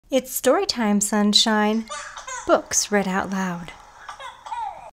It's Storytime Sunshine. Books read out loud.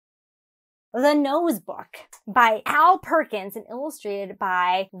 The Nose Book by Perkins and illustrated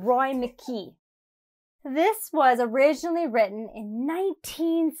by Roy McKie. This was originally written in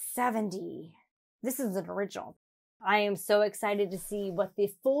 1970. This is an original. I am so excited to see what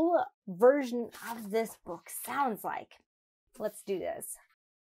the full version of this book sounds like. Let's do this.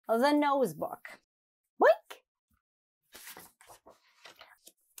 The Nose Book. Boink!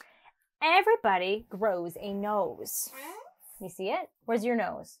 Everybody grows a nose. You see it? Where's your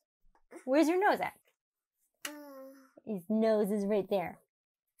nose? Where's your nose at? His nose is right there.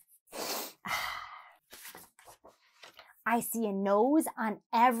 I see a nose on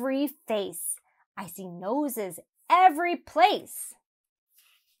every face. I see noses every place.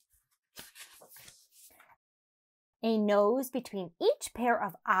 A nose between each pair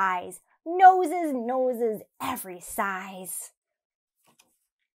of eyes. Noses, noses, every size.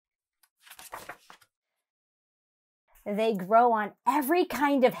 They grow on every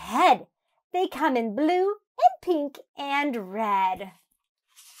kind of head. They come in blue and pink and red.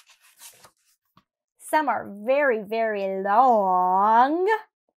 Some are very, very long.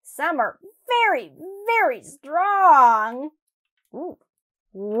 Some are very, very strong. Ooh.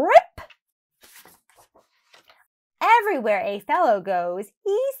 Rip! Everywhere a fellow goes,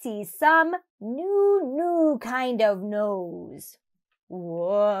 he sees some new kind of nose.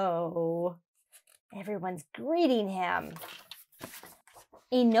 Whoa! Everyone's greeting him.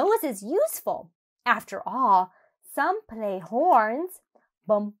 A nose is useful. After all, some play horns,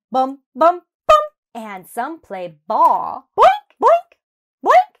 bum, bum, bum, bum, and some play ball, boink, boink,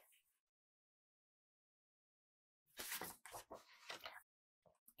 boink.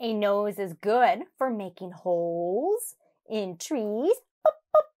 A nose is good for making holes in trees, boop,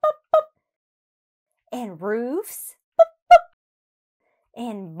 boop, boop, boop, and roofs, boop, boop,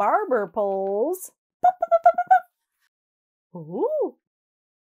 and barber poles. Boop, boop, boop, boop, boop. Ooh.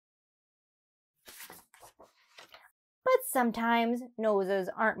 But sometimes noses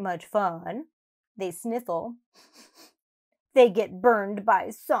aren't much fun. They sniffle. They get burned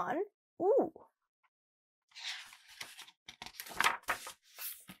by sun. Ooh.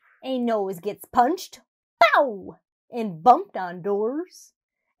 A nose gets punched, pow, and bumped on doors,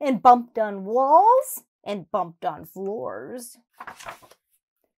 and bumped on walls, and bumped on floors.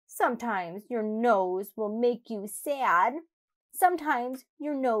 Sometimes your nose will make you sad. Sometimes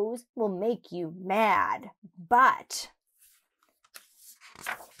your nose will make you mad. But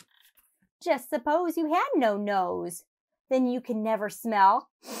just suppose you had no nose. Then you can never smell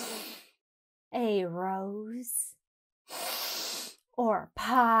a rose, or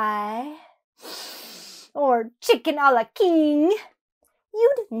pie, or chicken a la king.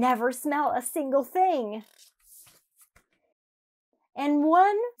 You'd never smell a single thing. And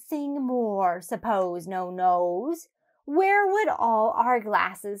one thing more, suppose no nose, where would all our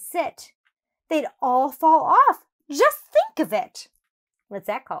glasses sit? They'd all fall off. Just think of it. What's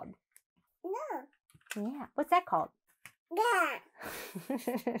that called? No. Yeah, what's that called? Yeah.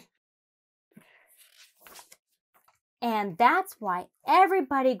 And that's why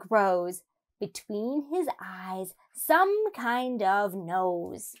everybody grows between his eyes some kind of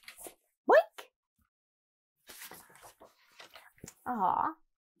nose. Boink! Aw,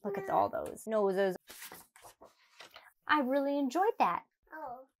 look at all those noses. I really enjoyed that.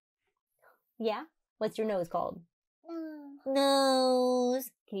 Oh. Yeah? What's your nose called?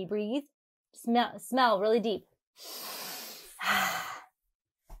 Nose. Can you breathe? Smell really deep.